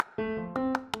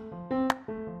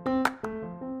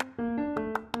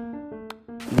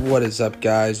What is up,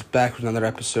 guys? Back with another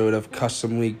episode of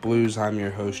Custom League Blues. I'm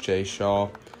your host, Jay Shaw.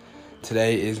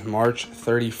 Today is March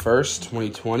 31st,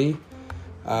 2020.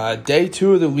 Day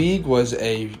 2 of the league was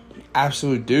a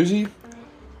absolute doozy.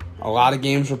 A lot of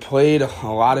games were played, a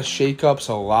lot of shakeups,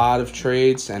 a lot of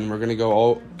trades, and we're gonna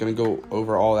go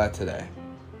over all that today.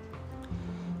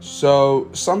 So,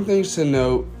 some things to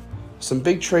note. Some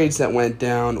big trades that went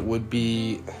down would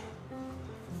be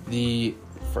the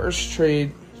first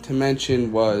trade to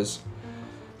mention was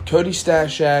Cody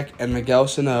Stashak and Miguel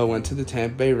Sano went to the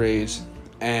Tampa Bay Rays,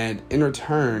 and in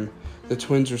return, the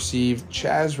Twins received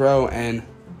Chaz Rowe and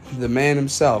the man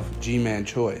himself, G-Man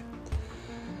Choi.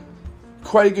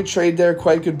 Quite a good trade there,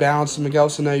 quite a good balance. Miguel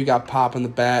Sano, you got pop in the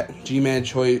bat. G-Man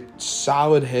Choi,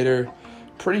 solid hitter,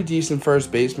 pretty decent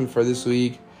first baseman for this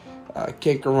league.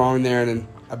 Can't go wrong there, and then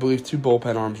I believe 2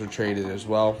 bullpen arms were traded as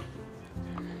well.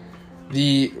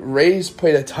 The Rays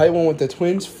played a tight one with the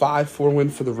Twins, 5-4 win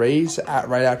for the Rays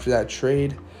right after that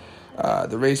trade.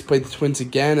 The Rays played the Twins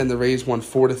again, and the Rays won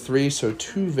 4-3, so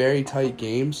 2 very tight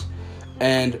games.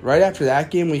 And right after that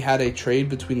game, we had a trade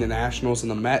between the Nationals and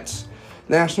the Mets.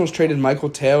 The Nationals traded Michael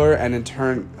Taylor, and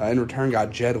in return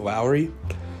got Jed Lowry.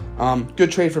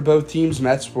 Good trade for both teams.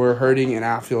 Mets were hurting in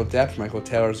outfield depth. Michael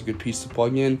Taylor is a good piece to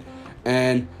plug in.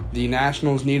 And the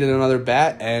Nationals needed another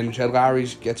bat, and Jed Lowry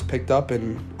gets picked up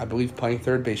and I believe playing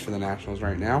third base for the Nationals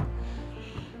right now.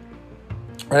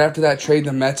 Right after that trade,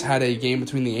 the Mets had a game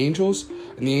between the Angels,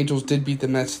 and the Angels did beat the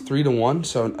Mets 3-1.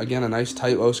 So again, a nice,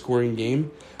 tight, low-scoring game.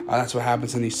 That's what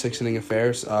happens in these 6-inning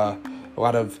affairs. A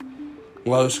lot of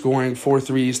low-scoring,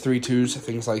 4-3s, 3-2s,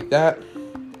 things like that.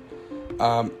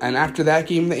 And after that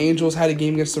game, the Angels had a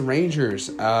game against the Rangers,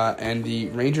 and the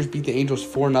Rangers beat the Angels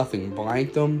 4-0,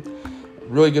 blanked them.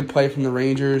 Really good play from the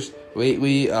Rangers.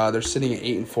 Lately, they're sitting at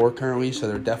 8-4 currently, so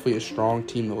they're definitely a strong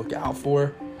team to look out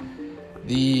for.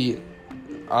 The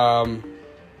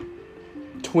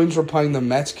Twins were playing the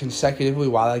Mets consecutively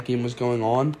while that game was going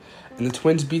on, and the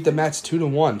Twins beat the Mets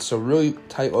 2-1, so really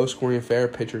tight, low-scoring affair,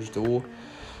 pitchers duel.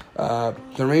 The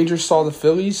Rangers saw the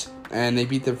Phillies, and they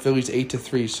beat the Phillies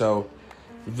 8-3, so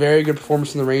very good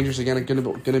performance from the Rangers. Again,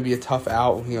 going to be a tough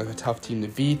out, a tough team to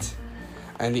beat.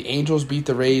 And the Angels beat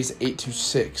the Rays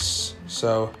 8-6.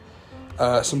 So,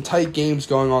 some tight games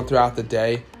going on throughout the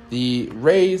day. The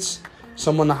Rays,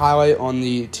 someone to highlight on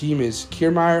the team is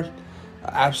Kiermaier.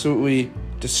 Absolutely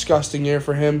disgusting year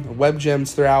for him. Web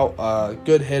gems throughout.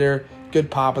 Good hitter,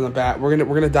 good pop in the bat. We're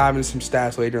gonna dive into some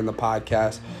stats later in the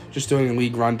podcast. Just doing a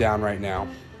league rundown right now.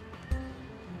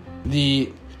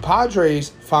 The Padres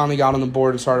finally got on the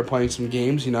board and started playing some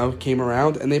games, came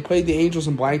around, and they played the Angels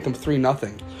and blanked them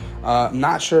 3-0.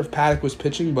 Not sure if Paddock was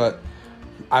pitching, but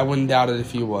I wouldn't doubt it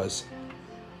if he was.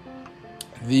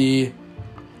 The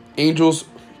Angels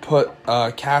put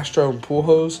Castro and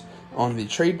Pujols on the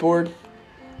trade board,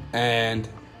 and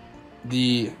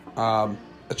a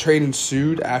trade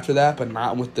ensued after that, but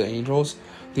not with the Angels.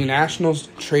 The Nationals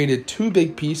traded 2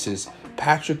 big pieces,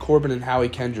 Patrick Corbin and Howie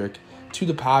Kendrick, to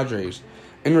the Padres.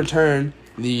 In return,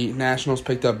 the Nationals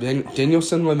picked up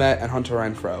Danielson Lamet and Hunter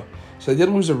Renfroe. So they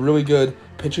did lose a really good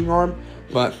pitching arm,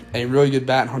 but a really good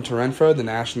bat in Hunter Renfroe. The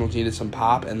Nationals needed some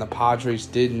pop, and the Padres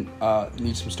did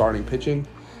need some starting pitching.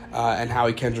 And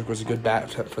Howie Kendrick was a good bat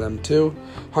for them too.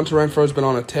 Hunter Renfroe's been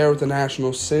on a tear with the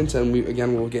Nationals since, and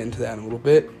we'll get into that in a little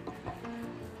bit.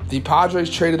 The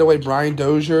Padres traded away Brian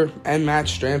Dozier and Matt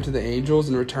Strahm to the Angels.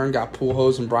 In return, got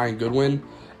Pujols and Brian Goodwin.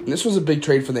 And this was a big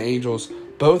trade for the Angels.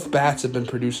 Both bats have been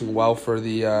producing well for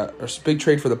big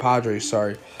trade for the Padres,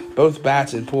 sorry. Both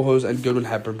bats and Pujols and Goodwin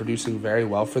have been producing very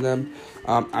well for them.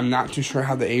 I'm not too sure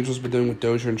how the Angels have been doing with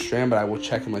Dozier and Strahm, but I will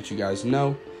check and let you guys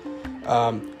know.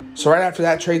 So right after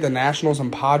that trade, the Nationals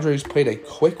and Padres played a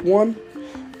quick one,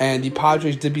 and the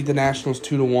Padres did beat the Nationals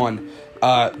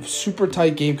 2-1. Super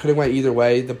tight game, could have went either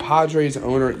way. The Padres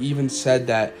owner even said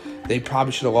that they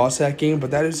probably should have lost that game,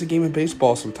 but that is a game of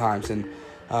baseball sometimes, and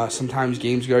sometimes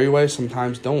games go your way,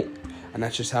 sometimes don't, and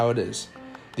that's just how it is.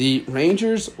 The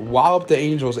Rangers walloped the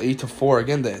Angels 8-4.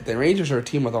 Again, the Rangers are a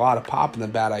team with a lot of pop in the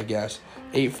bat, I guess.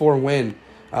 8-4 win.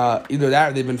 Either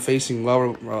that or they've been facing lower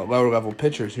level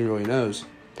pitchers. Who really knows?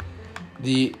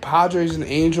 The Padres and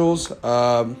Angels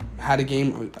had a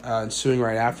game ensuing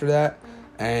right after that,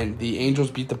 and the Angels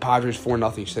beat the Padres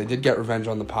 4-0. So they did get revenge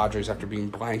on the Padres after being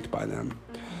blanked by them.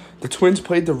 The Twins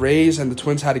played the Rays, and the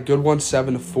Twins had a good one,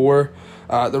 7-4.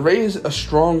 The Rays, a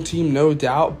strong team, no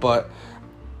doubt, but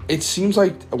it seems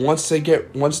like once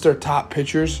their top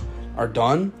pitchers are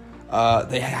done,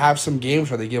 they have some games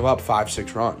where they give up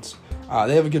 5-6 runs.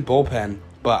 They have a good bullpen,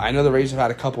 but I know the Rays have had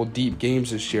a couple deep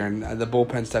games this year, and the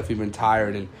bullpen's definitely been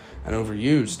tired and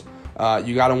overused.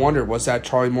 you got to wonder, was that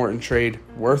Charlie Morton trade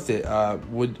worth it?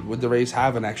 Would the Rays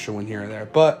have an extra win here or there?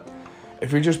 But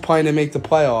if you're just playing to make the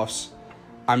playoffs,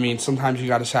 I mean, sometimes you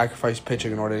got to sacrifice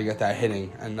pitching in order to get that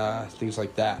hitting and things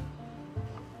like that.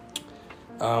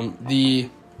 The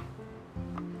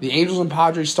Angels and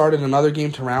Padres started another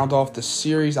game to round off the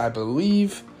series, I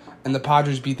believe, and the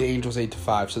Padres beat the Angels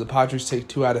 8-5. So the Padres take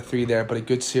 2 out of 3 there, but a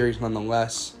good series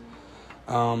nonetheless.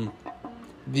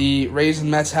 The Rays and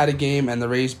Mets had a game, and the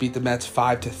Rays beat the Mets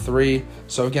 5-3.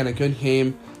 So again, a good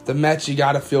game. The Mets, you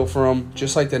got to feel for them,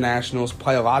 just like the Nationals,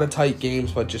 play a lot of tight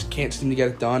games, but just can't seem to get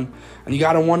it done. And you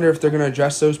got to wonder if they're going to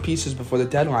address those pieces before the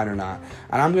deadline or not.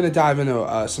 And I'm going to dive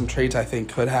into some trades I think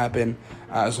could happen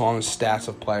as long as stats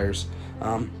of players.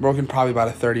 We're looking probably about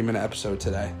a 30-minute episode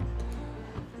today.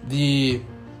 The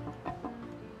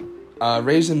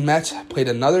Rays and Mets played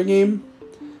another game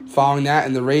following that,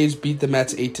 and the Rays beat the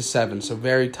Mets 8-7, so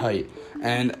very tight.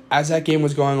 And as that game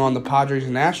was going on, the Padres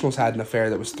and Nationals had an affair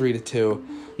that was 3-2.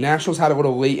 Nationals had a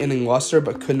little late inning luster,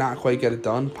 but could not quite get it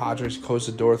done. Padres closed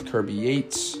the door with Kirby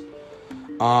Yates.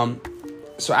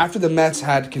 So after the Mets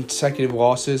had consecutive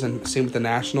losses, and same with the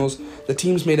Nationals, the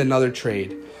teams made another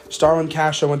trade. Starlin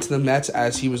Castro went to the Mets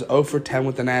as he was 0-10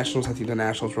 with the Nationals. I think the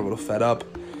Nationals were a little fed up,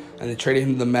 and they traded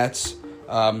him to the Mets.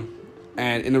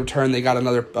 And in return, they got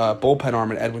another bullpen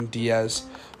arm in Edwin Diaz,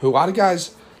 who a lot of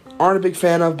guys aren't a big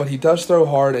fan of, but he does throw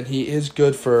hard, and he is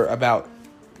good for about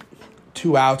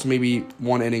 2 outs, maybe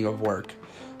 1 inning of work.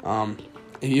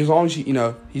 As long as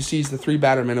he sees the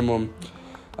 3-batter minimum,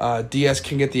 Diaz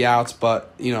can get the outs,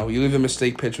 but you leave a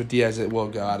mistake pitch with Diaz, it will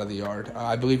go out of the yard.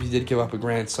 I believe he did give up a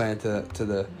grand slam to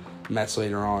the Mets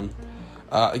later on.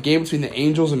 A game between the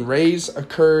Angels and Rays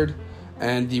occurred,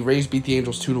 and the Rays beat the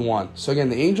Angels 2-1. So again,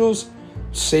 the Angels,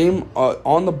 same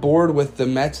on the board with the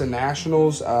Mets and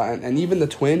Nationals, and even the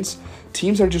Twins.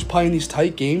 Teams are just playing these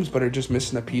tight games, but are just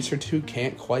missing a piece or two,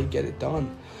 can't quite get it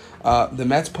done. The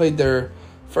Mets played their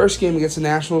first game against the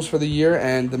Nationals for the year,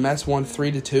 and the Mets won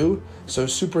 3-2, so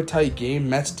super tight game.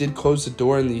 Mets did close the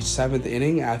door in the 7th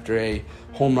inning after a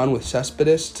home run with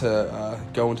Cespedes to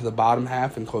go into the bottom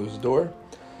half and close the door.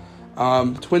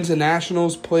 Twins and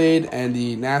Nationals played, and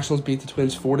the Nationals beat the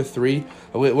Twins 4-3.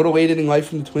 A little late inning light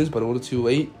from the Twins, but a little too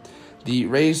late. The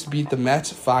Rays beat the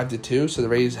Mets 5-2, so the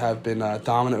Rays have been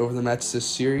dominant over the Mets this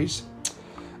series.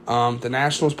 The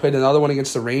Nationals played another one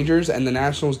against the Rangers, and the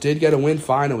Nationals did get a win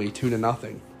finally,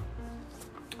 2-0.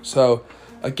 So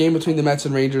a game between the Mets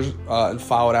and Rangers and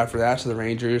followed after that. So the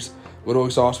Rangers, a little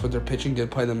exhausted with their pitching,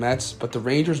 did play the Mets, but the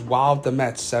Rangers wowed the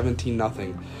Mets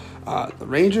 17-0. The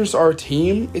Rangers are a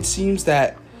team, it seems,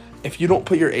 that if you don't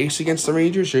put your ace against the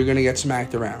Rangers, you're going to get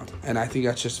smacked around. And I think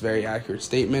that's just a very accurate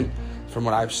statement from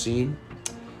what I've seen.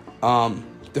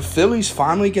 The Phillies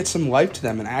finally get some life to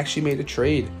them and actually made a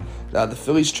trade. The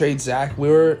Phillies trade Zach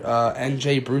Wheeler and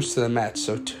Jay Bruce to the Mets.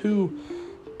 So 2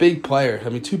 big players,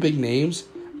 2 big names.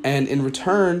 And in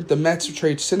return, the Mets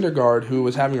trade Syndergaard, who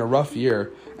was having a rough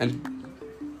year, and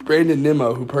Brandon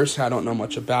Nimmo, who personally I don't know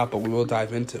much about, but we will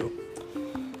dive into.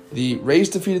 The Rays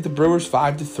defeated the Brewers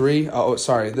 5-3. Oh,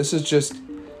 sorry. This is just...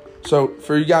 So,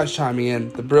 for you guys chiming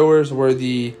in, the Brewers were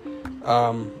the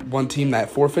one team that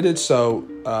forfeited. So,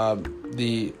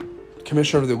 the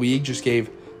commissioner of the league just gave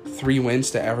 3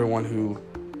 wins to everyone who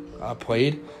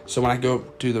played. So, when I go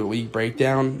do the league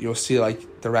breakdown, you'll see,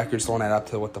 the records don't add up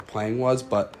to what the playing was.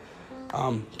 But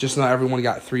just not everyone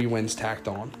got 3 wins tacked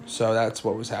on. So, that's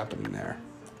what was happening there.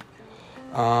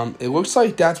 It looks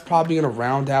like that's probably going to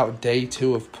round out day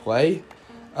 2 of play.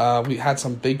 We had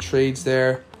some big trades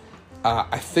there.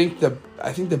 I think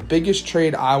the biggest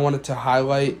trade I wanted to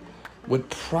highlight would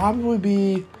probably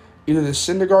be either the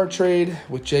Syndergaard trade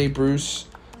with Jay Bruce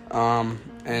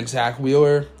and Zach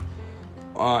Wheeler,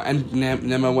 and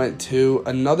Nimmo went to.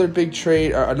 Another big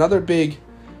trade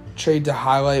to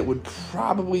highlight would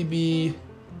probably be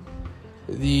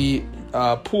the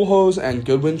Pujols and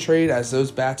Goodwin trade, as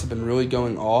those bats have been really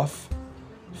going off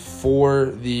for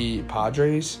the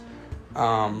Padres.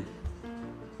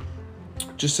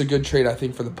 Just a good trade, I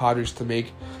think, for the Padres to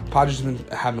make. Padres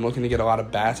have been looking to get a lot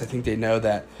of bats. I think they know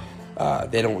that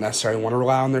they don't necessarily want to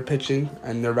rely on their pitching,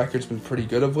 and their record's been pretty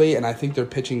good of late, and I think their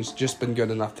pitching's just been good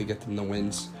enough to get them the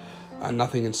wins.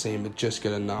 Nothing insane, but just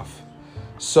good enough.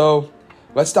 So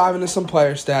let's dive into some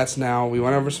player stats now. We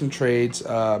went over some trades.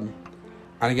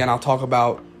 And again, I'll talk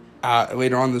about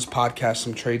later on in this podcast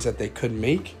some trades that they could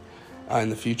make in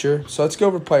the future. So let's go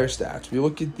over player stats.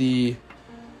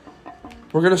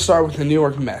 We're going to start with the New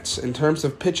York Mets. In terms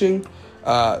of pitching,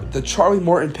 the Charlie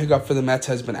Morton pickup for the Mets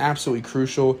has been absolutely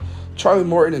crucial. Charlie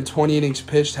Morton in 20 innings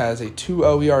pitched has a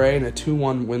 2.0 ERA and a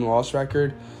 2.1 win-loss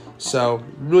record. So,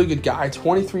 really good guy.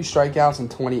 23 strikeouts in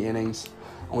 20 innings.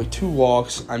 Only 2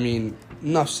 walks. I mean,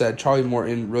 enough said. Charlie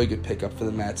Morton, really good pickup for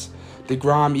the Mets.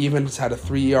 DeGrom even has had a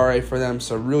 3 ERA for them,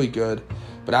 so really good.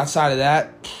 But outside of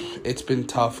that, it's been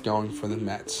tough going for the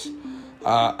Mets.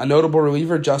 A notable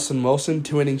reliever, Justin Wilson,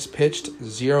 2 innings pitched,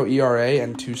 0 ERA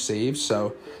and 2 saves.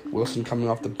 So Wilson coming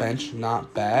off the bench,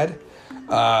 not bad.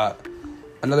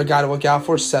 Another guy to look out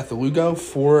for, Seth Lugo,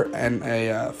 4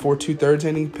 2/3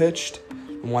 inning pitched,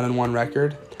 1-1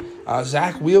 record.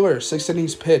 Zach Wheeler, 6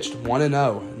 innings pitched,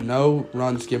 1-0, no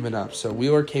runs given up. So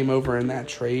Wheeler came over in that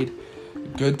trade.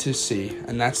 Good to see,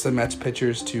 and that's the Mets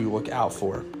pitchers to look out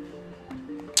for.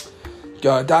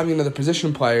 Diving into the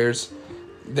position players,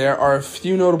 there are a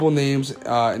few notable names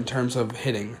in terms of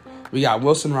hitting. We got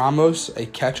Wilson Ramos, a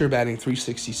catcher batting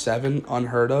 .367,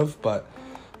 unheard of, but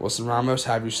Wilson Ramos,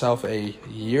 have yourself a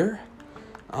year.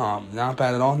 Not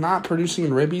bad at all. Not producing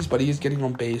in ribbies, but he is getting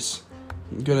on base.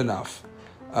 Good enough.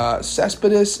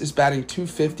 Cespedes is batting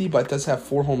 .250, but does have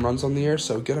 4 home runs on the year,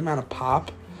 so a good amount of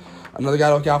pop. Another guy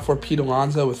to look out for, Pete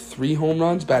Alonso, with 3 home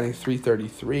runs, batting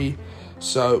 .333.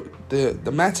 So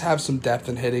the Mets have some depth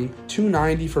in hitting.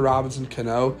 .290 for Robinson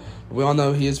Cano. We all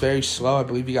know he is very slow. I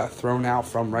believe he got thrown out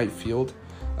from right field.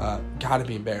 Gotta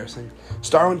be embarrassing.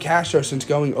 Starlin Castro, since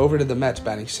going over to the Mets,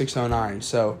 batting .609.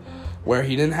 So where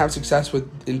he didn't have success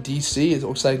in D.C., it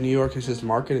looks like New York is his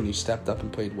market, and he stepped up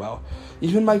and played well.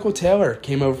 Even Michael Taylor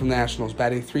came over from the Nationals,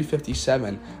 batting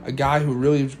 .357. A guy who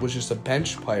really was just a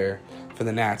bench player for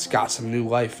the Nats, got some new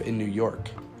life in New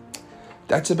York.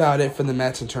 That's about it for the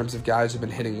Mets in terms of guys who have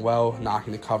been hitting well,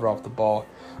 knocking the cover off the ball.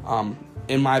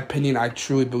 In my opinion, I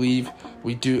truly believe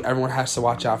everyone has to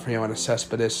watch out for him on a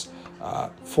Cespedes.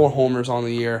 4 homers on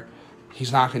the year.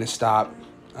 He's not going to stop.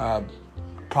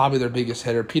 Probably their biggest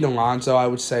hitter. Pete Alonso, I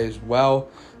would say, as well.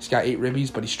 He's got 8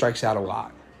 ribbies, but he strikes out a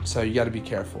lot. So you got to be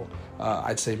careful.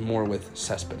 I'd say more with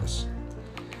Cespedes.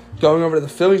 Going over to the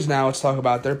Phillies now, let's talk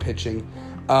about their pitching.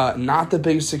 Not the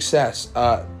biggest success.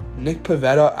 Nick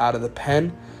Pivetta out of the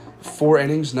pen. 4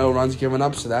 innings, no runs given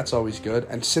up, so that's always good.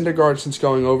 And Syndergaard, since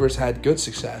going over, has had good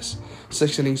success.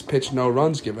 6 innings pitched, no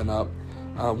runs given up.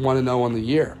 1-0 on the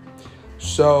year.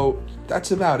 So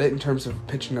that's about it in terms of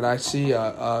pitching that I see.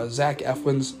 Zach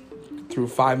Eflin's threw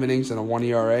 5 innings and a 1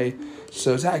 ERA.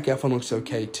 So Zach Eflin looks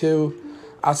okay too.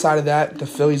 Outside of that, the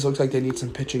Phillies looks like they need some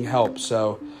pitching help.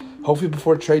 So hopefully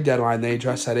before trade deadline they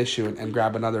address that issue and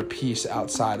grab another piece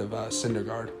outside of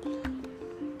Syndergaard.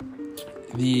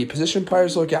 The position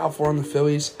players to look out for on the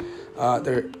Phillies,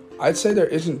 I'd say there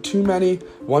isn't too many.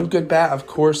 One good bat, of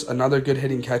course, another good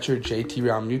hitting catcher, JT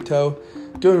Realmuto.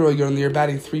 Doing really good on the year,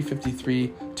 batting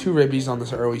 .353, 2 ribbies on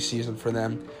this early season for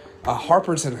them.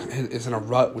 Harper's is in a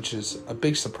rut, which is a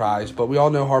big surprise, but we all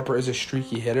know Harper is a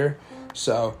streaky hitter,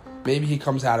 so maybe he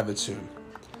comes out of it soon.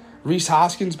 Rhys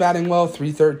Hoskins batting well,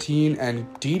 .313, and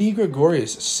Didi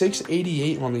Gregorius,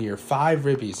 .688 on the year, 5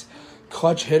 ribbies.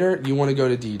 Clutch hitter, you want to go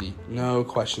to Didi. No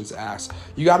questions asked.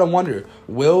 You got to wonder,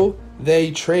 will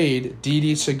they trade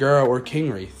Didi, Segura, or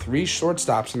Kingery? 3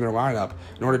 shortstops in their lineup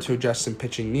in order to address some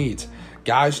pitching needs.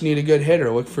 Guys who need a good hitter,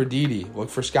 look for Didi. Look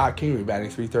for Scott Kingery,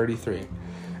 batting .333.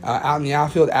 Out in the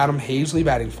outfield, Adam Hazley,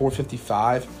 batting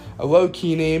 .455. A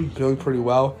low-key name, doing pretty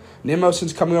well. Nimmo,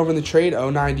 since coming over in the trade,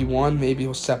 .091. Maybe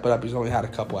he'll step it up. He's only had a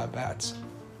couple at-bats.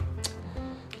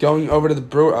 Going over to the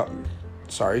Brewers.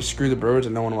 Screw the Brewers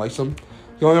and no one likes them.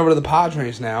 Going over to the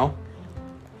Padres now.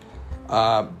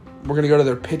 We're going to go to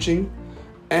their pitching.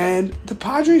 And the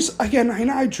Padres, again,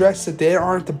 I addressed that they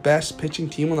aren't the best pitching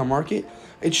team on the market.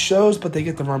 It shows, but they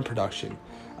get the run production.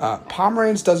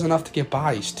 Pomeranz does enough to get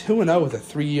by. He's 2-0 with a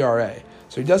 3 ERA.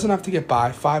 So he does enough to get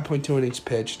by, 5.2 innings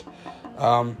pitched.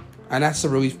 And that's the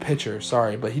relief pitcher,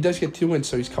 but he does get 2 wins,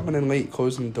 so he's coming in late,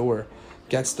 closing the door,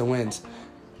 gets the wins.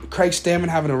 Craig Stammen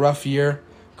having a rough year.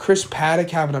 Chris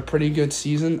Paddock having a pretty good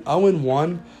season,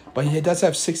 0-1, but he does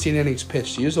have 16 innings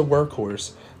pitched. He is a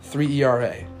workhorse, 3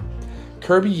 ERA.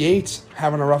 Kirby Yates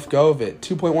having a rough go of it,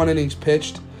 2.1 innings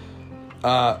pitched,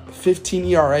 15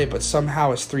 ERA, but somehow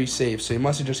has 3 saves, so he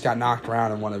must have just got knocked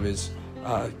around in one of his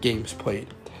games played.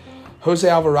 Jose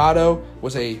Alvarado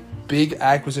was a big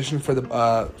acquisition for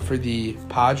the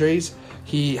Padres.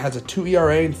 He has a 2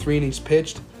 ERA and 3 innings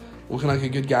pitched. Looking like a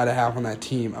good guy to have on that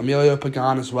team. Emilio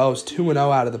Pagan as well is 2-0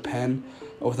 out of the pen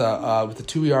with a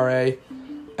 2 ERA.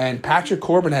 And Patrick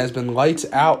Corbin has been lights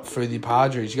out for the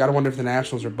Padres. You got to wonder if the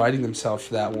Nationals are biting themselves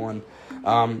for that one.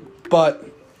 But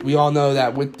we all know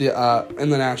that with in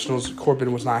the Nationals,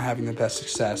 Corbin was not having the best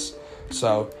success.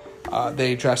 So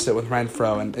they addressed it with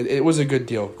Renfroe, and it was a good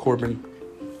deal, Corbin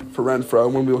for Renfroe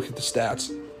when we look at the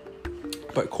stats.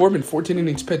 But Corbin, 14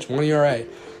 innings pitched, 1 ERA.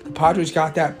 The Padres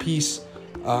got that piece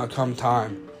come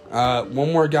time.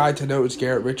 One more guy to note is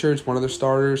Garrett Richards, one of their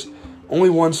starters. Only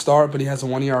one start, but he has a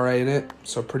 1 ERA in it,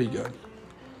 so pretty good.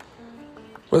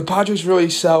 Where the Padres really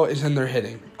excel is in their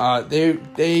hitting.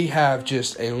 They have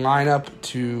just a lineup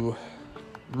to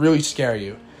really scare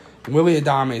you. Willie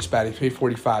Adames batting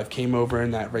 .345 came over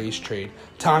in that Rays trade.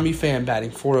 Tommy Pham batting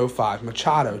 .405.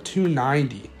 Machado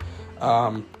 .290.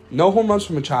 No home runs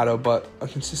from Machado, but a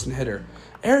consistent hitter.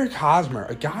 Eric Hosmer,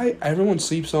 a guy everyone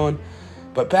sleeps on,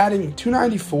 but batting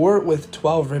 .294 with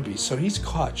 12 ribbies, so he's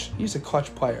clutch. He's a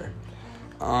clutch player.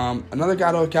 Another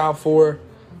guy to look out for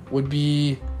would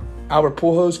be Albert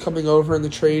Pujols coming over in the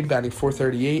trade, batting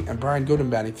 .438, and Brian Goodwin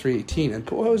batting .318. And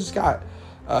Pujols has got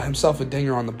himself a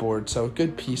dinger on the board, so a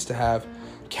good piece to have.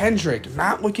 Kendrick,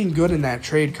 not looking good in that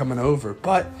trade coming over,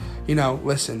 but,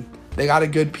 listen, they got a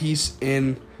good piece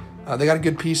in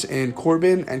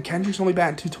Corbin, and Kendrick's only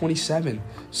batting .227.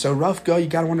 So rough go, you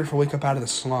got to wonder if he'll wake up out of the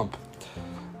slump.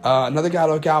 Another guy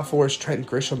to look out for is Trent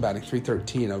Grisham batting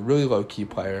 .313, a really low-key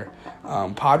player.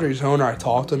 Padres owner, I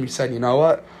talked to him. He said, you know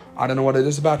what? I don't know what it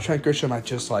is about Trent Grisham. I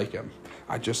just like him.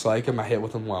 I hit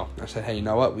with him well. I said, hey, you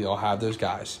know what? We all have those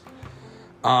guys.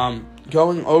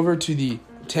 Going over to the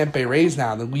Tampa Bay Rays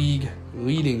now, the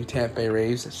league-leading Tampa Bay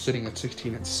Rays, sitting at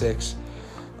 16-6.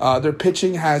 Their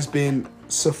pitching has been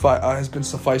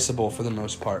sufficeable for the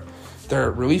most part. Their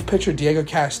relief pitcher, Diego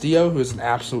Castillo, who is an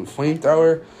absolute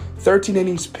flamethrower, 13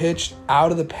 innings pitched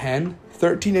out of the pen.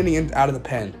 13 innings out of the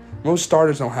pen. Most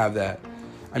starters don't have that.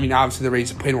 I mean, obviously the Rays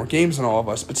have played more games than all of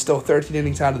us, but still 13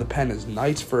 innings out of the pen is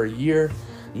nice for a year.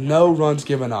 No runs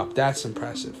given up. That's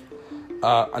impressive.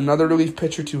 Another relief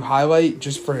pitcher to highlight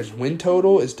just for his win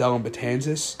total is Dellin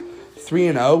Betances.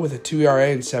 3-0 with a 2 ERA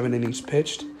and 7 innings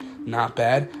pitched. Not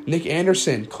bad. Nick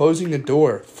Anderson closing the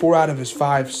door. 4 out of his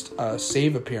 5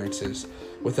 save appearances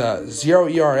with a 0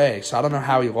 ERA. So I don't know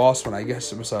how he lost one. I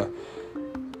guess it was a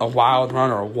wild run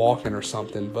or a walk-in or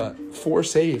something. But 4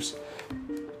 saves.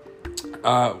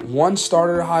 One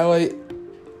starter to highlight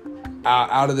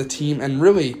out of the team. And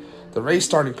really, the Rays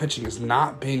starting pitching has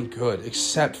not been good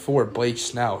except for Blake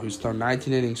Snell, who's thrown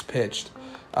 19 innings pitched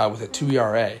with a 2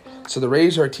 ERA. So the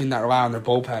Rays are a team that rely on their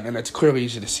bullpen, and it's clearly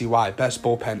easy to see why. Best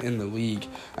bullpen in the league,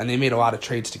 and they made a lot of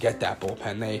trades to get that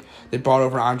bullpen. They brought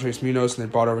over Andres Munoz, and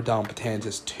they brought over Dellin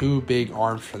Betances. 2 big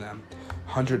arms for them,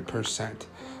 100%.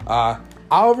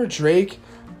 Oliver Drake,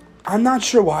 I'm not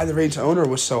sure why the Rays owner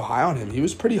was so high on him. He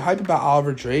was pretty hype about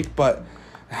Oliver Drake, but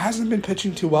it hasn't been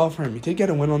pitching too well for him. He did get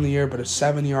a win on the year, but a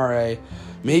 7 ERA.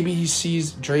 Maybe he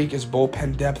sees Drake as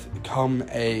bullpen depth come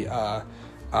a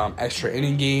extra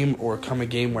inning game or come a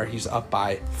game where he's up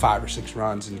by 5 or 6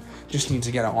 runs and just needs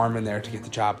to get an arm in there to get the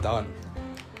job done.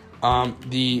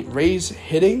 The Rays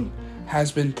hitting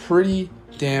has been pretty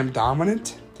damn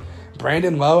dominant.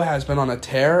 Brandon Lowe has been on a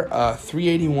tear,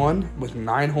 381 with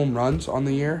 9 home runs on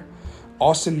the year.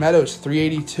 Austin Meadows,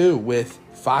 382 with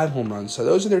 5 home runs. So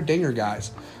those are their dinger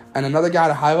guys. And another guy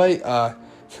to highlight,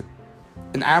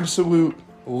 an absolute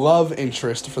love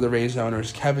interest for the Rays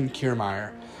owners, Kevin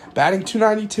Kiermaier. Batting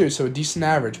 .292, so a decent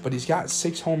average, but he's got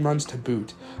 6 home runs to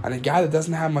boot. And a guy that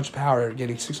doesn't have much power,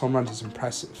 getting 6 home runs is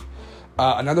impressive.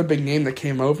 Another big name that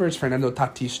came over is Fernando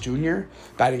Tatis Jr.,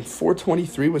 batting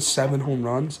 .423 with 7 home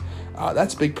runs.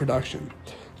 That's big production.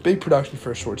 Big production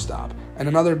for a shortstop. And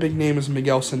another big name is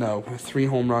Miguel Sano with 3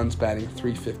 home runs, batting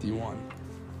 .351.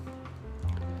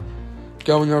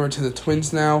 Going over to the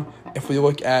Twins now, if we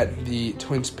look at the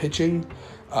Twins pitching,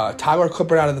 Tyler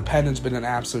Clippard out of the pen has been an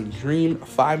absolute dream.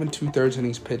 5 2/3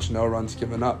 innings pitched, no runs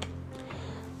given up.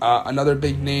 Another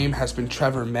big name has been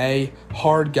Trevor May.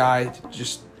 Hard guy,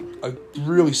 just a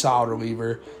really solid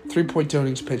reliever. 3.2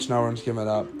 innings pitched, no runs given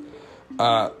up.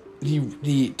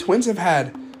 The Twins have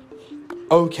had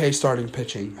okay starting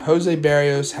pitching. Jose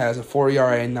Barrios has a 4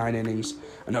 ERA in 9 innings,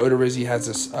 and Odorizzi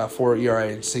has a 4 ERA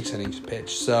in 6 innings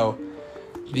pitched. So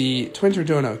the Twins are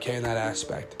doing okay in that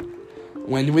aspect.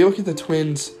 When we look at the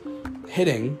Twins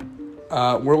hitting,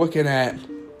 we're looking at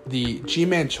the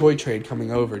Ji-Man Choi trade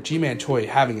coming over. Ji-Man Choi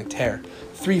having a tear.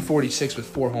 346 with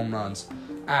 4 home runs.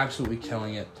 Absolutely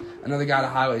killing it. Another guy to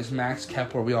highlight is Max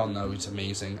Kepler. We all know he's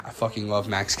amazing. I fucking love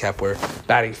Max Kepler.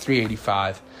 Batting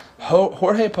 .385.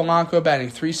 Jorge Polanco batting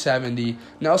 .370.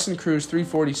 Nelson Cruz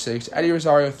 .346. Eddie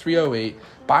Rosario $308.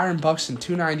 Byron Buxton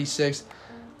 $296.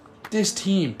 This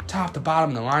team, top to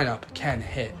bottom of the lineup, can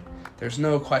hit. There's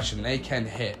no question. They can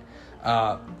hit.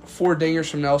 4 dingers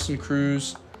from Nelson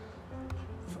Cruz.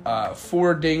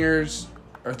 3 dingers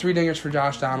for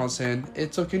Josh Donaldson.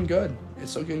 It's looking good.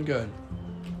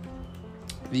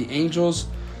 The Angels,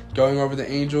 going over the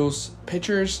Angels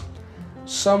pitchers,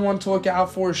 someone to look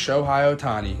out for is Shohei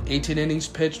Ohtani. 18 innings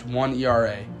pitched, 1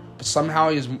 ERA. But somehow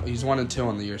he's 1-2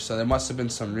 on the year, so there must have been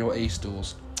some real ace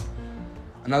duels.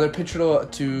 Another pitcher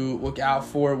to look out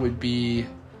for would be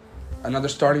another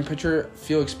starting pitcher,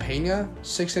 Felix Pena.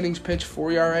 6 innings pitched,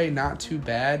 4 ERA, not too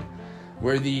bad.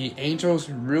 Where the Angels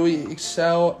really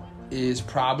excel is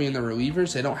probably in the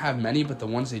relievers. They don't have many, but the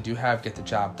ones they do have get the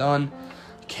job done.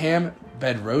 Cam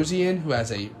Bedrosian, who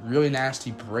has a really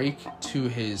nasty break to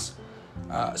his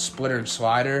splitter and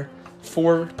slider.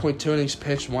 4.2 innings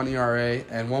pitched, 1 ERA,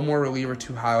 and one more reliever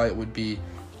to highlight would be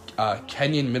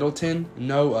Kenyon Middleton.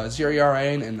 0 ERA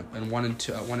and 1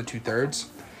 2/3.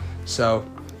 So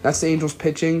that's the Angels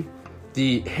pitching.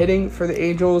 The hitting for the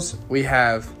Angels, we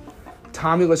have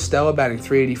Tommy La Stella batting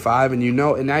 .385,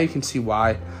 and now you can see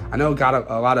why. I know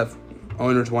a lot of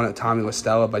owners wanted Tommy La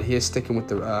Stella, but he is sticking with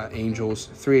the Angels.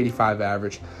 .385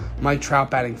 average. Mike Trout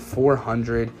batting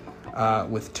 .400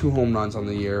 with 2 home runs on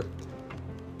the year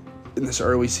in this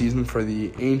early season for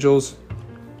the Angels.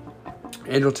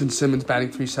 Andrelton Simmons batting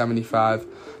 .375.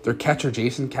 Their catcher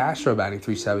Jason Castro batting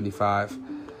 .375.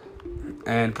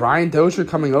 And Brian Dozier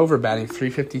coming over batting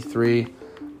 .353.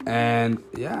 And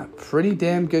yeah, pretty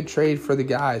damn good trade for the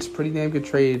guys. Pretty damn good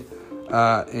trade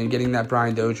in getting that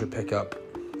Brian Dozier pickup.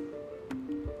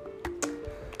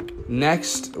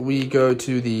 Next, we go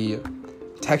to the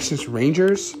Texas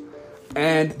Rangers.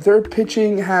 And their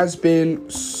pitching has been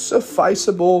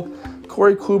sufficeable.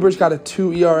 Corey Kluber's got a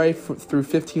 2 ERA through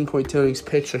 15.2 innings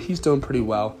pitched, so he's doing pretty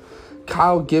well.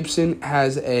 Kyle Gibson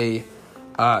has a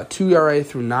 2 ERA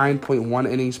through 9.1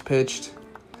 innings pitched,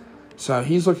 so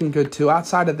he's looking good too.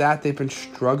 Outside of that, they've been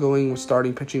struggling with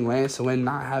starting pitching. Lance Lynn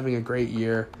not having a great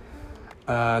year.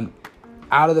 Out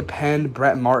of the pen,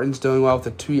 Brett Martin's doing well with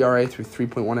a 2 ERA through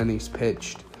 3.1 innings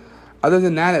pitched. Other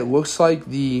than that, it looks like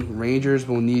the Rangers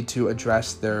will need to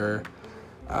address their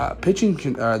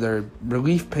their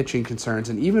relief pitching concerns,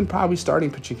 and even probably starting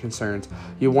pitching concerns.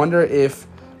 You wonder if,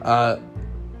 I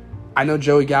know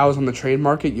Joey Gallo's on the trade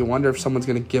market. You wonder if someone's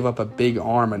going to give up a big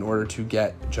arm in order to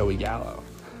get Joey Gallo.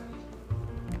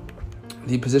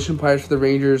 The position players for the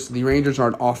Rangers are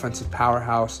an offensive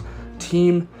powerhouse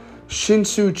team.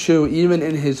 Shin-Soo Choo, even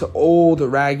in his old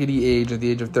raggedy age, at the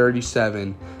age of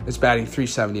 37, is batting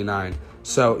 .379.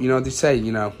 So, you know what they say,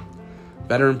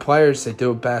 veteran players, they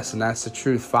do it best, and that's the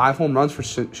truth. 5 home runs for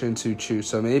Shin-Soo Choo,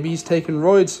 so maybe he's taking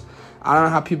roids. I don't know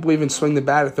how people even swing the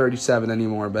bat at 37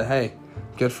 anymore, but hey,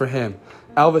 good for him.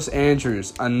 Elvis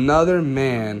Andrus, another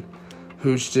man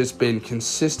who's just been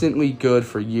consistently good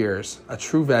for years, a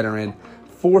true veteran,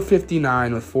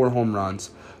 .459 with 4 home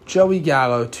runs. Joey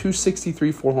Gallo,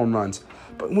 .263, 4 home runs.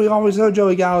 But we always know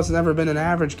Joey Gallo's never been an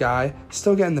average guy.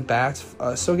 Still getting the bats,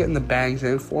 still getting the bangs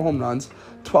in, 4 home runs.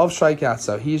 12 strikeouts,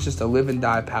 though. He's just a live and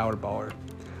die power baller.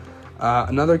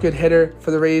 Another good hitter for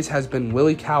the Rays has been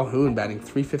Willie Calhoun, batting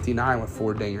 .359 with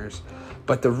 4 dingers.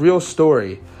 But the real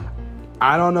story,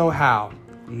 I don't know how,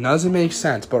 doesn't make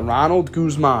sense, but Ronald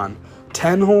Guzman,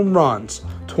 10 home runs,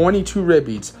 22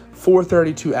 ribbies,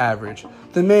 .432 average.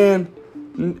 The man,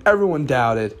 everyone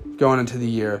doubted going into the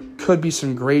year, could be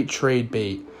some great trade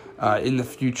bait in the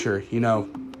future.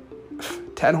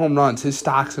 10 home runs, his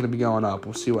stock's going to be going up.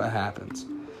 We'll see what happens.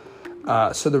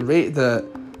 So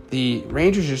the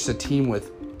Rangers are just a team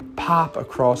with pop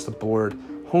across the board,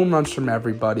 home runs from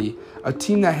everybody, a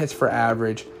team that hits for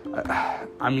average. They're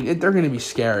going to be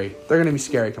scary. They're going to be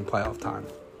scary come playoff time.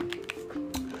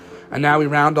 And now we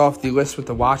round off the list with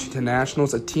the Washington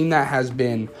Nationals, a team that has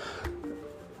been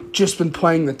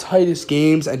playing the tightest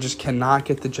games and just cannot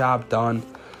get the job done.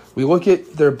 We look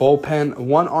at their bullpen.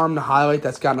 One arm to highlight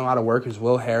that's gotten a lot of work is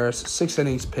Will Harris. 6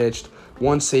 innings pitched,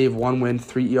 1 save, 1 win,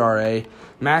 3 ERA.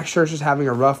 Max Scherzer's having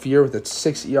a rough year with a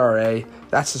 6 ERA.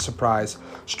 That's a surprise.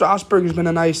 Strasburg has been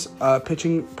a nice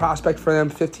pitching prospect for them.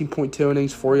 15.2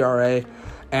 innings, 4 ERA.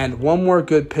 And one more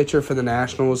good pitcher for the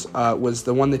Nationals was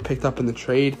the one they picked up in the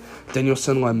trade,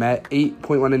 Danielson Lamet.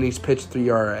 8.1 innings pitched, 3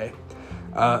 ERA.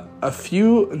 A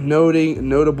few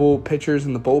notable pitchers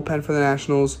in the bullpen for the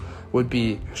Nationals would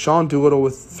be Sean Doolittle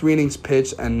with 3 innings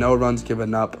pitched and no runs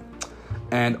given up,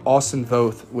 and Austin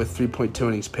Voth with 3.2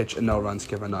 innings pitched and no runs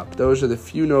given up. Those are the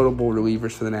few notable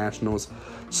relievers for the Nationals.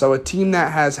 So a team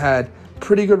that has had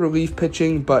pretty good relief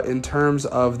pitching, but in terms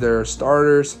of their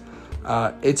starters,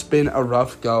 it's been a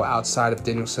rough go outside of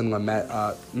Danielson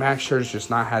Lamet. Max Scherzer's just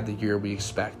not had the year we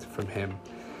expect from him.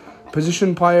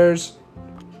 Position players,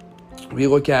 we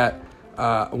look at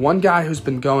one guy who's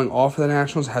been going off for the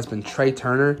Nationals has been Trey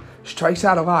Turner. Strikes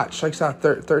out a lot, strikes out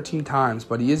 13 times,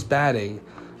 but he is batting,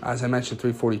 as I mentioned,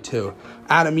 .342.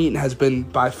 Adam Eaton has been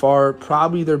by far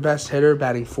probably their best hitter,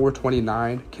 batting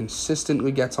 .429,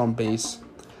 consistently gets on base.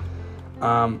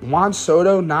 Juan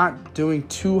Soto not doing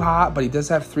too hot, but he does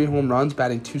have 3 home runs,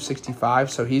 batting .265,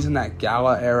 so he's in that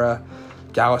Gala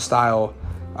style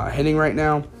hitting right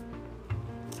now.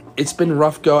 It's been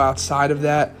rough go outside of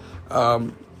that.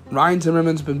 Ryan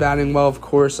Zimmerman's been batting well, of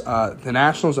course. The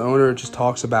Nationals owner just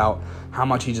talks about how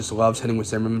much he just loves hitting with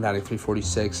Zimmerman, batting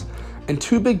 .346. And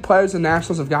 2 big players the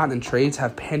Nationals have gotten in trades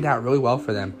have panned out really well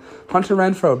for them. Hunter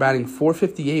Renfroe batting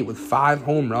 .458 with 5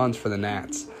 home runs for the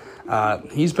Nats.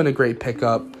 He's been a great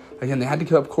pickup. Again, they had to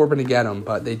give up Corbin to get him,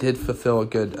 but they did fulfill a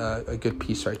good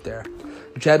piece right there.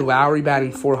 Jed Lowry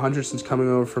batting .400 since coming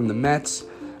over from the Mets.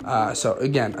 So,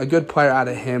 again, a good player out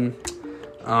of him.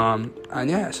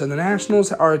 So the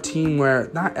Nationals are a team where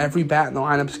not every bat in the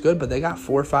lineup is good, but they got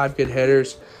 4 or 5 good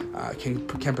hitters, can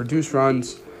produce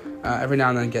runs, every now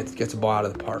and then gets a ball out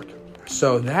of the park.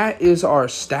 So that is our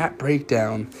stat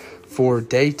breakdown for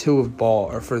day 2 of ball,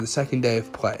 or for the second day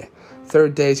of play.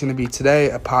 Third day is going to be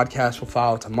today. A podcast will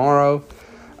follow tomorrow.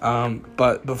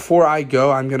 But before I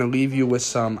go, I'm going to leave you with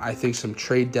some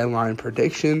trade deadline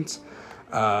predictions,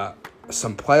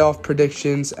 some playoff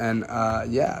predictions, and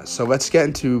so let's get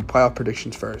into playoff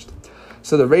predictions first.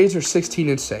 So the Rays are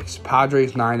 16-6,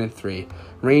 Padres 9-3,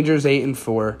 Rangers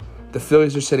 8-4, the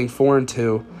Phillies are sitting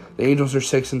 4-2, the Angels are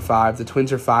 6-5, the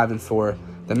Twins are 5-4,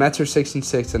 the Mets are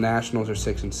 6-6, the Nationals are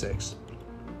 6-6,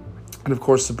 and of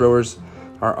course the Brewers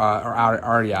are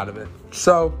already out of it.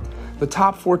 So the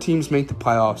top 4 teams make the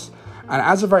playoffs, and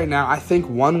as of right now, I think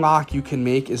one lock you can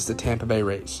make is the Tampa Bay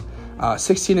Rays.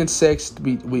 16-6.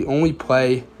 We only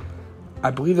play. I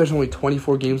believe there's only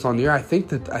 24 games on the year. I think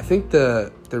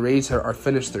the Rays are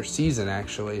finished their season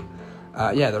actually.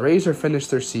 The Rays are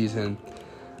finished their season.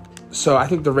 So I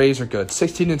think the Rays are good.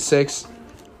 16-6.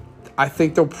 I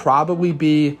think they'll probably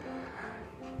be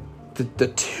the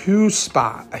 2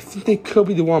 spot. I think they could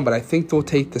be the 1, but I think they'll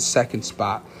take the 2nd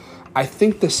spot. I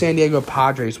think the San Diego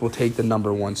Padres will take the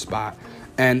number 1 spot.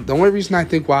 And the only reason I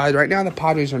think why, right now the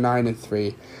Padres are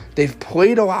 9-3. They've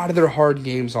played a lot of their hard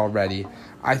games already.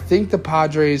 I think the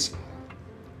Padres,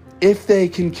 if they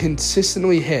can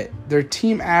consistently hit, their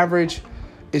team average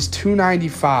is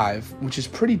 .295, which is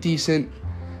pretty decent.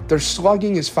 Their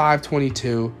slugging is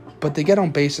 .522, but they get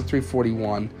on base at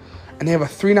 .341, and they have a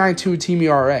 .392 team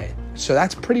ERA. So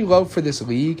that's pretty low for this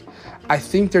league. I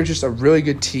think they're just a really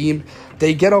good team.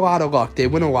 They get a lot of luck. They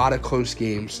win a lot of close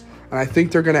games. And I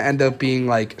think they're going to end up being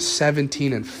like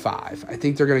 17-5. I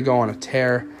think they're going to go on a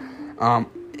tear.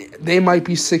 They might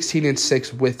be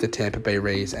 16-6 with the Tampa Bay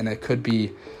Rays, and it could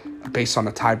be based on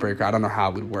a tiebreaker. I don't know how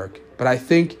it would work. But I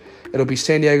think it'll be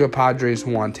San Diego Padres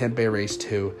 1, Tampa Bay Rays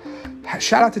 2.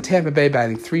 Shout out to Tampa Bay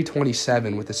batting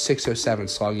 .327 with a .607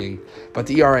 slugging, but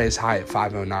the ERA is high at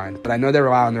 .509. But I know they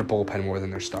rely on their bullpen more than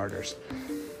their starters.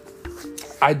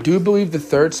 I do believe the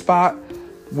 3rd spot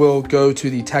will go to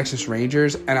the Texas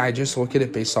Rangers, and I just look at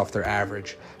it based off their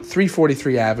average.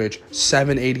 .343 average,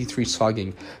 .783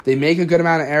 slugging. They make a good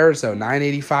amount of errors, though.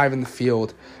 .985 in the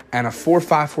field, and a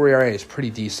 .454 ERA is pretty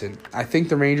decent. I think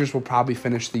the Rangers will probably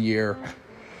finish the year,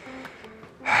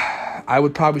 I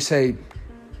would probably say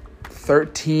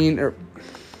 14-10 or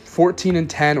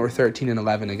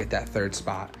 13-11 to get that 3rd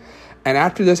spot. And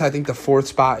after this, I think the 4th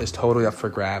spot is totally up for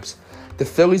grabs. The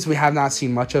Phillies we have not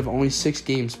seen much of, only 6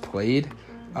 games played.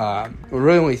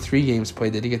 Really only 3 games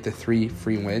played. They did get the 3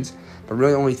 free wins, but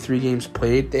really only 3 games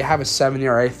played. They have a 7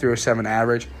 ERA, .307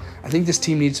 average. I think this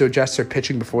team needs to adjust their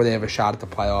pitching before they have a shot at the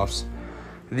playoffs.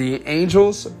 The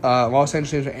Angels, Los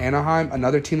Angeles Angels, Anaheim,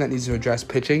 another team that needs to address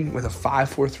pitching with a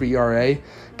 .543 ERA,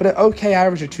 but an okay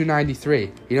average of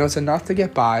 .293. It's enough to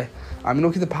get by.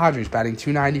 Look at the Padres batting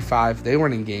 .295. They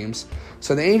weren't in games.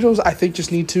 So the Angels, I think,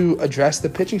 just need to address the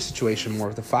pitching situation more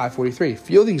with the .543.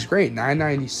 Fielding's great,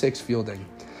 .996 fielding.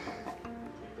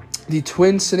 The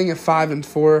Twins sitting at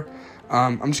 5-4.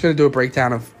 I'm just going to do a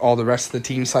breakdown of all the rest of the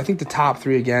teams. So I think the top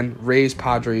 3 again, Rays,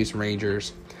 Padres,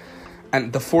 Rangers.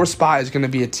 And the 4th spot is going to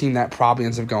be a team that probably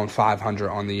ends up going 500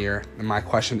 on the year. And my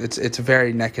question, it's a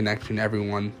very neck and neck between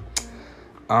everyone.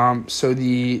 So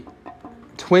the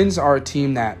Twins are a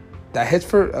team that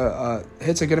hits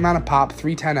a good amount of pop,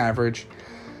 .310 average,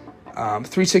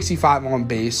 .365 on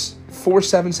base,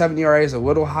 .477 ERA is a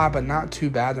little high, but not too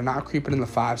bad. They're not creeping in the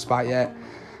 5 spot yet.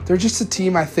 They're just a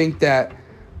team, I think, that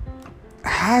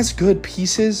has good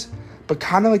pieces, but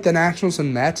kind of like the Nationals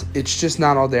and Mets, it's just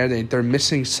not all there. They're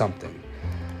missing something.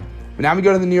 But now we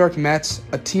go to the New York Mets,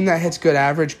 a team that hits good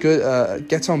average,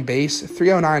 gets on base,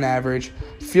 .309 average,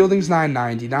 fielding's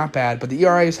 .990, not bad, but the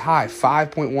ERA is high,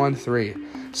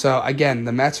 5.13. So, again,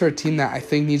 the Mets are a team that I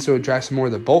think needs to address more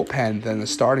the bullpen than the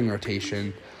starting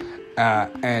rotation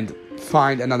and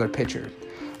find another pitcher.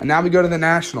 And now we go to the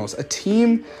Nationals, a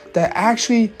team that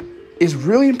actually is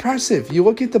really impressive. You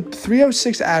look at the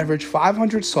 306 average,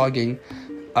 500 slugging,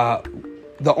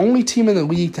 the only team in the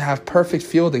league to have perfect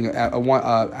fielding at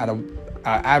a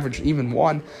average even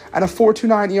one, and a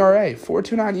 4.29 ERA.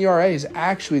 4.29 ERA is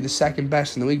actually the second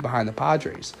best in the league behind the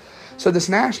Padres. So this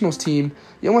Nationals team,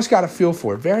 you almost got a feel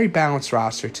for it. Very balanced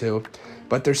roster too,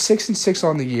 but they're 6-6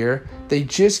 on the year. They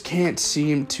just can't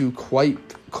seem to quite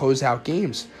close out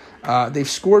games. They've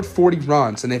scored 40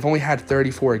 runs and they've only had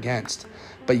 34 against,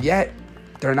 but yet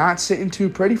they're not sitting too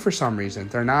pretty for some reason.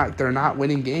 They're not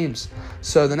winning games.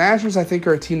 So the Nationals, I think,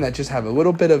 are a team that just have a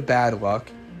little bit of bad luck.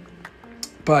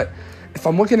 But if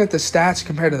I'm looking at the stats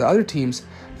compared to the other teams,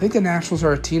 I think the Nationals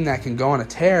are a team that can go on a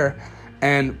tear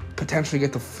and potentially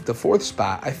get the fourth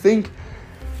spot. I think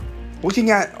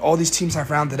looking at all these teams I've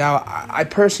rounded out, I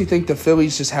personally think the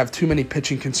Phillies just have too many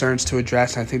pitching concerns to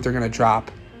address, and I think they're going to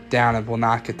drop down and will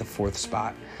not get the fourth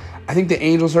spot. I think the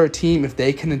Angels are a team, if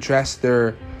they can address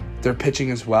their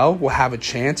pitching as well, will have a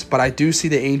chance, but I do see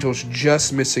the Angels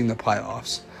just missing the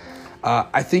playoffs.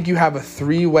 I think you have a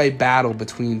three-way battle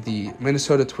between the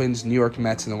Minnesota Twins, New York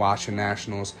Mets, and the Washington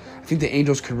Nationals. I think the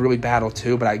Angels could really battle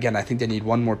too, but again, I think they need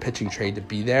one more pitching trade to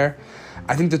be there.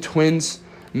 I think the Twins,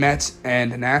 Mets,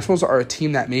 and Nationals are a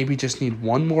team that maybe just need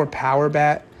one more power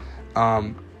bat.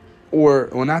 Not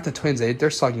the Twins.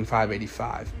 They're slugging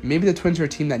 .585. Maybe the Twins are a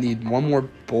team that need one more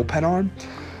bullpen arm.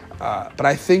 But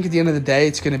I think at the end of the day,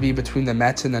 it's going to be between the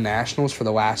Mets and the Nationals for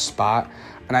the last spot.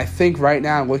 And I think right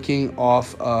now, looking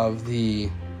off of the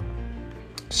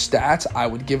stats, I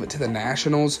would give it to the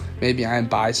Nationals. Maybe I am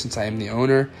biased since I am the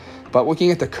owner. But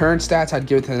looking at the current stats, I'd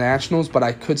give it to the Nationals. But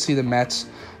I could see the Mets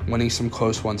winning some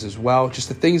close ones as well. Just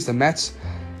the things, the Mets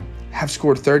have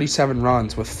scored 37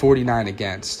 runs with 49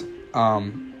 against.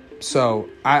 So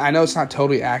I know it's not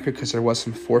totally accurate because there was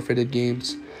some forfeited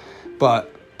games.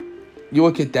 But you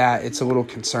look at that, it's a little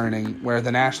concerning, where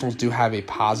the Nationals do have a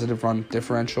positive run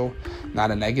differential,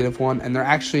 not a negative one. And they're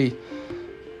actually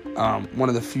one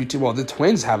of the few the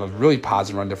Twins have a really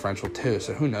positive run differential too,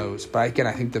 so who knows. But again,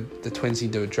 I think the Twins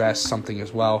need to address something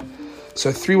as well. So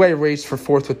three-way race for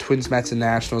fourth with Twins, Mets, and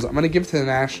Nationals. I'm going to give it to the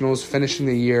Nationals, finishing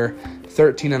the year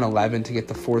 13-11 to get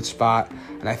the fourth spot.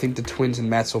 And I think the Twins and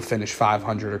Mets will finish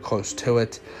 500 or close to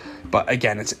it. But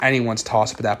again, it's anyone's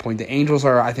toss-up at that point. The Angels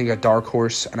are, I think, a dark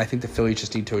horse, and I think the Phillies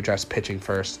just need to address pitching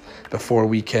first before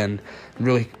we can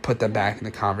really put them back in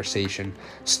the conversation.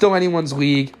 Still anyone's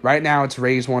league. Right now, it's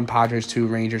Rays 1, Padres 2,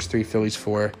 Rangers 3, Phillies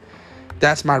 4.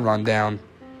 That's my rundown.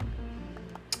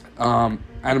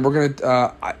 And we're going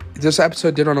to this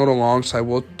episode did run a little long, so I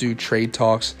will do trade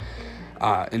talks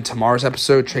in tomorrow's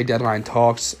episode, trade deadline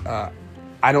talks.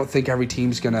 I don't think every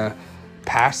team's going to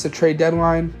pass the trade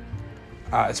deadline.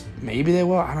 Maybe they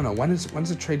will. I don't know. When's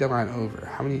the trade deadline over?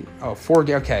 How many? 4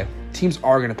 games. Okay. Teams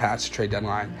are going to pass the trade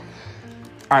deadline.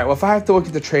 All right. Well, if I have to look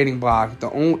at the trading block,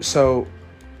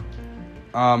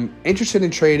 interested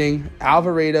in trading,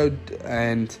 Alvarado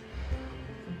and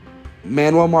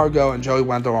Manuel Margot and Joey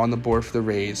Wendell are on the board for the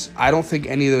Rays. I don't think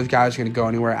any of those guys are going to go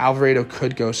anywhere. Alvarado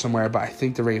could go somewhere, but I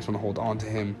think the Rays want to hold on to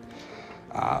him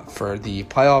for the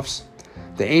playoffs.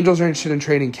 The Angels are interested in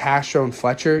trading Castro and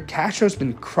Fletcher. Castro's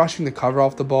been crushing the cover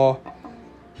off the ball,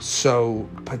 so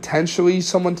potentially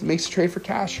someone makes a trade for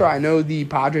Castro. I know the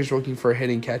Padres are looking for a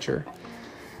hitting catcher.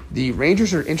 The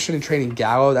Rangers are interested in trading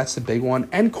Gallo. That's the big one.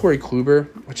 And Corey Kluber,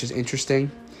 which is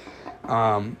interesting.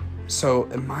 So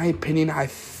in my opinion, I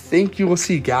think you will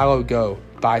see Gallo go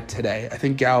by today. I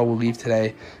think Gallo will leave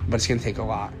today, but it's going to take a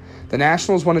lot. The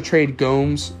Nationals want to trade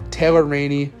Gomes, Tanner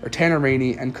Rainey,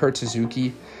 and Kurt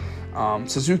Suzuki.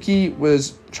 Suzuki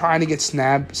was trying to get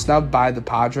snubbed by the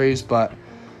Padres, but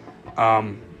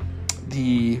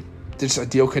this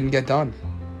deal couldn't get done.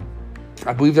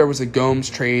 I believe there was a Gomes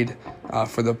trade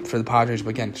for the Padres, but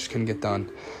again, just couldn't get done.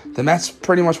 The Mets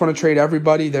pretty much want to trade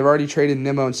everybody. They've already traded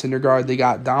Nimmo and Syndergaard. They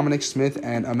got Dominic Smith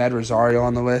and Ahmed Rosario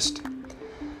on the list.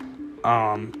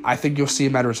 I think you'll see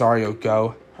Ahmed Rosario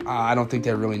go. I don't think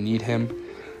they really need him.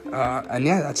 And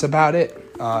yeah, that's about it.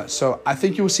 So I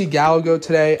think you will see Gallo go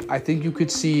today. I think you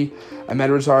could see Ahmed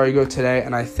Rosario go today.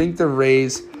 And I think the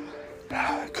Rays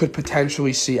could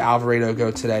potentially see Alvarado go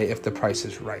today if the price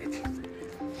is right.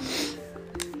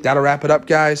 That'll wrap it up,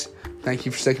 guys. Thank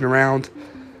you for sticking around.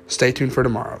 Stay tuned for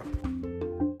tomorrow.